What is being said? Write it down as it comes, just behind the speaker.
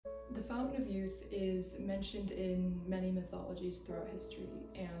The Fountain of Youth is mentioned in many mythologies throughout history,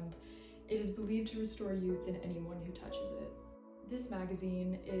 and it is believed to restore youth in anyone who touches it. This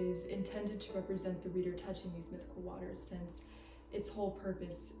magazine is intended to represent the reader touching these mythical waters, since its whole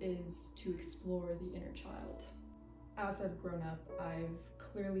purpose is to explore the inner child. As I've grown up, I've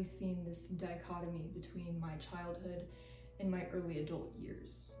clearly seen this dichotomy between my childhood and my early adult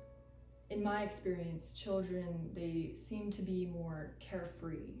years. In my experience, children, they seem to be more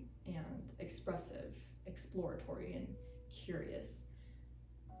carefree and expressive, exploratory, and curious.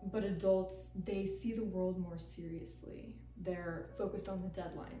 But adults, they see the world more seriously. They're focused on the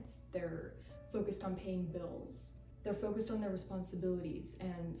deadlines, they're focused on paying bills, they're focused on their responsibilities,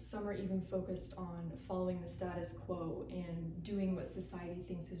 and some are even focused on following the status quo and doing what society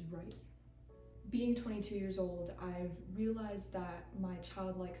thinks is right. Being 22 years old, I've realized that my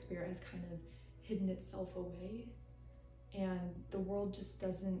childlike spirit has kind of hidden itself away, and the world just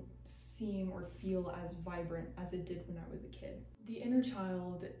doesn't seem or feel as vibrant as it did when I was a kid. The inner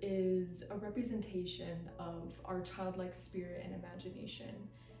child is a representation of our childlike spirit and imagination.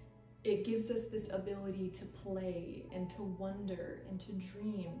 It gives us this ability to play and to wonder and to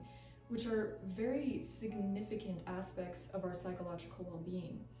dream, which are very significant aspects of our psychological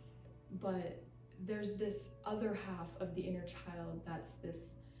well-being. But there's this other half of the inner child that's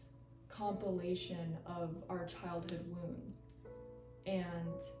this compilation of our childhood wounds,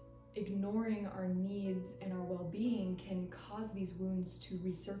 and ignoring our needs and our well-being can cause these wounds to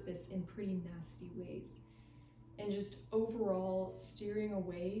resurface in pretty nasty ways. And just overall steering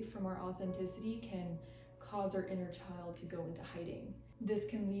away from our authenticity can cause our inner child to go into hiding. This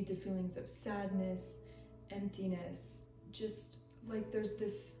can lead to feelings of sadness, emptiness, just like there's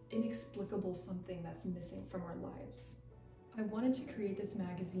this inexplicable something that's missing from our lives. I wanted to create this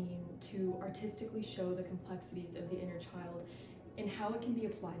magazine to artistically show the complexities of the inner child and how it can be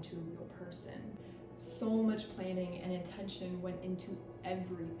applied to a real person. So much planning and intention went into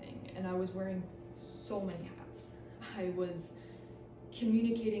everything, and I was wearing so many hats. I was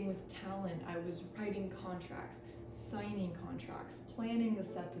communicating with talent, I was writing contracts, signing contracts, planning the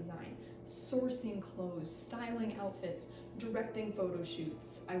set design, sourcing clothes, styling outfits, directing photo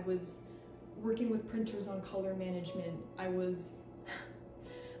shoots. I was working with printers on color management. I was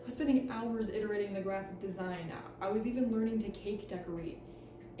spending hours iterating the graphic design. I was even learning to cake decorate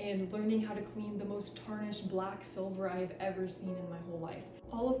and learning how to clean the most tarnished black silver I've ever seen in my whole life.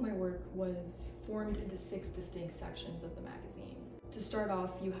 All of my work was formed into 6 distinct sections of the magazine. To start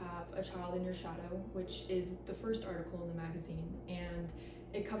off, you have A Child in Your Shadow, which is the first article in the magazine, and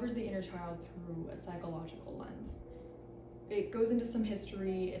it covers the inner child through a psychological lens. It goes into some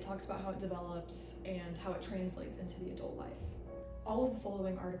history, it talks about how it develops, and how it translates into the adult life. All of the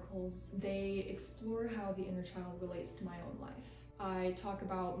following articles, they explore how the inner child relates to my own life. I talk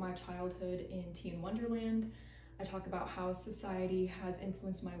about my childhood in Teen Wonderland. I talk about how society has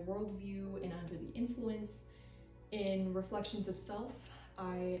influenced my worldview and Under the Influence. In Reflections of Self,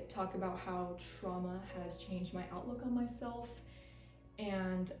 I talk about how trauma has changed my outlook on myself,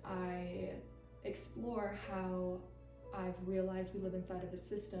 and I explore how I've realized we live inside of a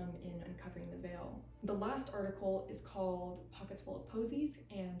system in Uncovering the Veil. The last article is called Pockets Full of Posies,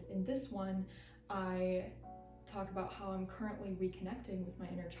 and in this one, I talk about how I'm currently reconnecting with my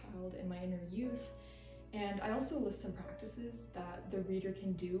inner child and my inner youth, and I also list some practices that the reader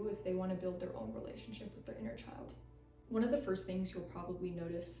can do if they want to build their own relationship with their inner child. One of the first things you'll probably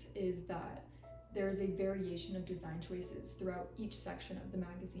notice is that there is a variation of design choices throughout each section of the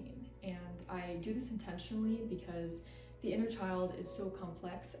magazine, and I do this intentionally because the inner child is so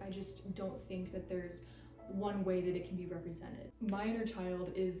complex. I just don't think that there's one way that it can be represented. My inner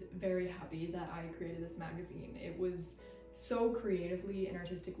child is very happy that I created this magazine. It was so creatively and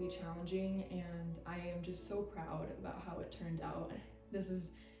artistically challenging, and I am just so proud about how it turned out. This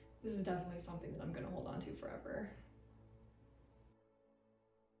is definitely something that I'm gonna hold on to forever.